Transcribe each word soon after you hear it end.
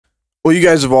Well, you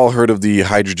guys have all heard of the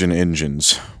hydrogen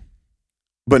engines.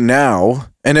 But now,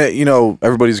 and you know,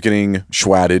 everybody's getting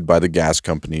schwatted by the gas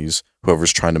companies,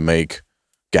 whoever's trying to make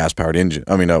gas-powered engine.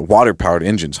 I mean, water-powered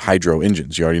engines, hydro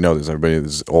engines. You already know this. Everybody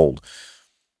is old.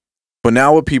 But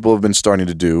now what people have been starting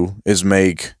to do is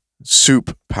make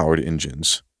soup-powered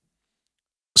engines.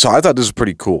 So I thought this was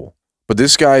pretty cool. But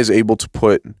this guy is able to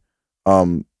put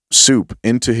soup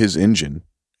into his engine,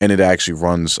 and it actually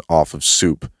runs off of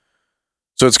soup.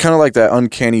 So it's kind of like that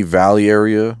uncanny valley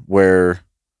area where,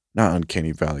 not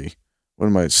uncanny valley. What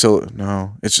am I?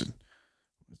 No, it's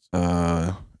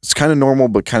kind of normal,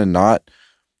 but kind of not.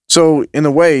 So in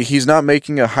a way, he's not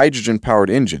making a hydrogen-powered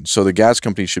engine. So the gas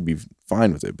company should be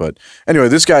fine with it. But anyway,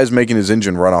 this guy is making his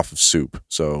engine run off of soup.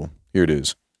 So here it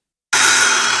is.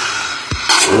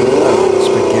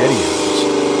 SpaghettiOs.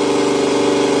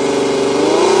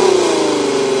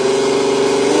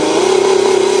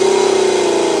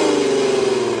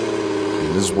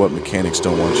 This is what mechanics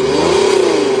don't want you to know.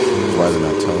 This is why they're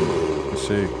not telling you. Let's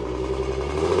see.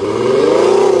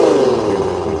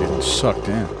 We're getting sucked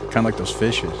in. Kind of like those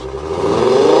fishes. Wow.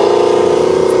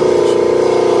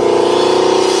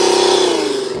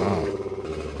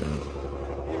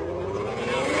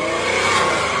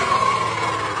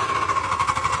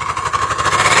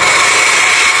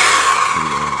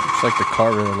 It's like the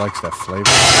car really likes that flavor.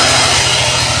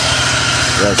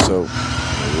 Yeah, so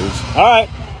there it is. All right.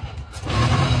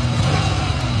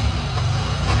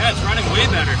 Yeah, it's running way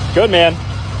better. Good, man.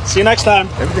 See you next time.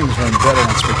 Everything's running better on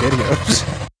SpaghettiOs.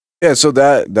 Yeah, so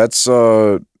that's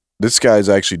this guy's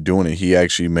actually doing it. He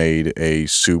actually made a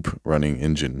soup running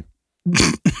engine.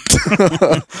 You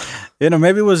know,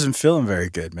 maybe it wasn't feeling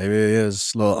very good. Maybe it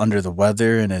was a little under the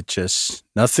weather, and it just,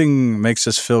 nothing makes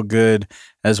us feel good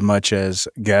as much as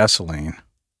gasoline.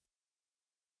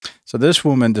 So this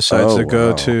woman decides to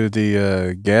go to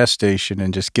the gas station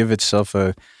and just give itself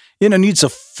a, you know, needs a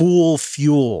full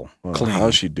fuel clean. How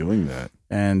is she doing that?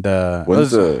 And well,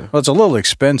 it's a little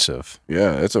expensive.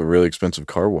 Yeah, it's a really expensive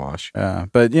car wash.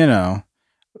 But you know,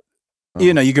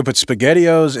 you could put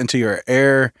SpaghettiOs into your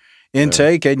air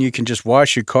intake, and you can just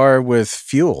wash your car with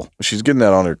fuel. She's getting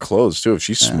that on her clothes too. If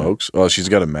she smokes, well, she's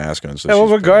got a mask on. So yeah, well,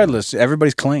 regardless,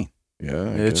 everybody's clean. Yeah,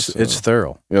 it's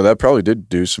thorough. Yeah, that probably did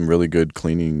do some really good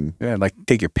cleaning. Yeah, like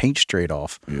take your paint straight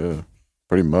off. Yeah,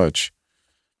 pretty much.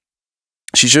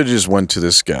 She should have just went to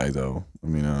this guy though. I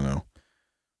mean, I don't know.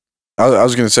 I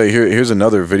was gonna say here's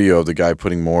another video of the guy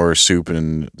putting more soup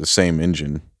in the same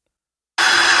engine.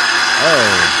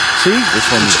 Oh, see,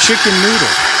 this one's chicken noodle.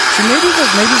 See, maybe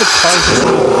the car's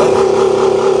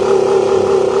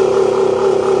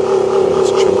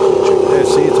it's chunky chicken. Yeah,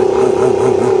 see, it's like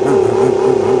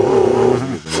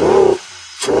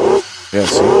yeah,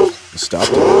 see, it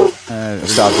stopped it. It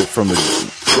stopped it from the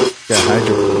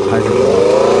hydro.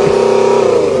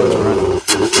 It's running.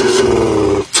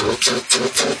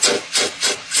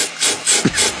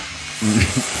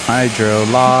 Hydro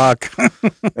lock.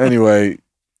 Anyway,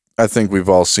 I think we've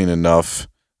all seen enough.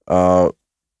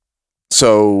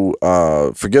 So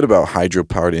forget about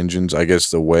hydro-powered engines. I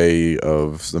guess the way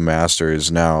of the master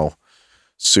is now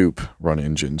soup-run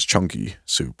engines, chunky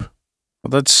soup.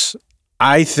 Well, that's.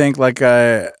 I think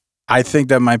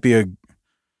that might be a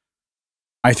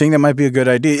good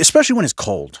idea, especially when it's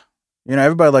cold. You know,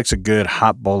 everybody likes a good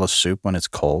hot bowl of soup when it's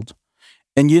cold,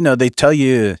 and you know they tell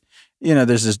you. You know,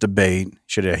 there's this debate.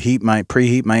 Should I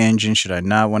preheat my engine? Should I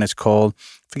not when it's cold?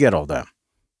 Forget all that.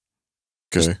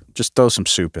 Okay. Just throw some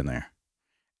soup in there.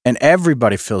 And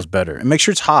everybody feels better. And make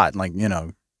sure it's hot. Like, do a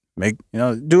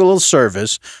little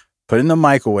service. Put it in the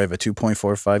microwave at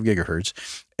 2.45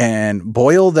 gigahertz. And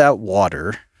boil that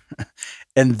water.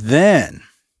 And then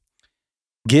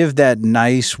give that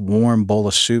nice warm bowl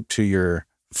of soup to your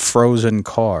frozen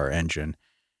car engine.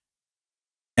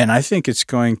 And I think it's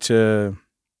going to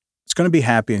be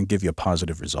happy and give you a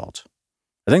positive result.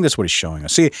 I think that's what he's showing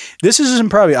us. See, this isn't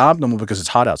probably optimal because it's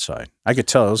hot outside. I could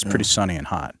tell it was pretty sunny and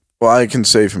hot. Well, I can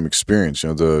say from experience,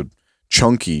 the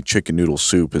chunky chicken noodle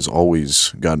soup has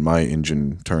always got my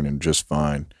engine turning just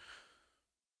fine.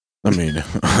 I mean,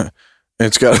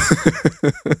 it's got...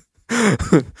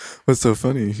 What's so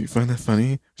funny? You find that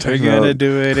funny? We're going to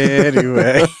do it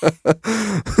anyway.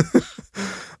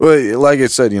 Well, like I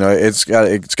said, it's got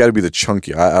to be the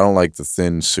chunky. I don't like the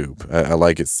thin soup. I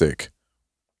like it thick.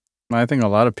 I think a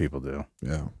lot of people do.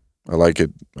 Yeah, I like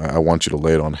it. I want you to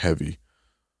lay it on heavy.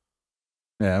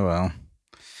 Yeah, well,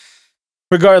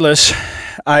 regardless,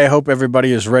 I hope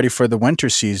everybody is ready for the winter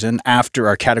season after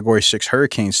our Category 6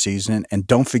 hurricane season. And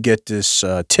don't forget this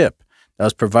tip that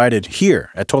was provided here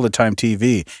at Toilet Time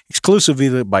TV,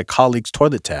 exclusively by Colleagues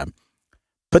Toilet Tab.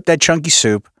 Put that chunky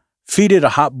soup, Feed it a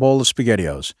hot bowl of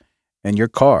SpaghettiOs, and your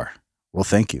car will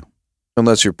thank you.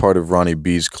 Unless you're part of Ronnie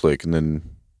B's clique, and then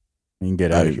You can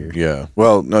get out of here. Yeah.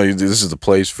 Well, no, this is the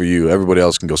place for you. Everybody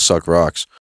else can go suck rocks.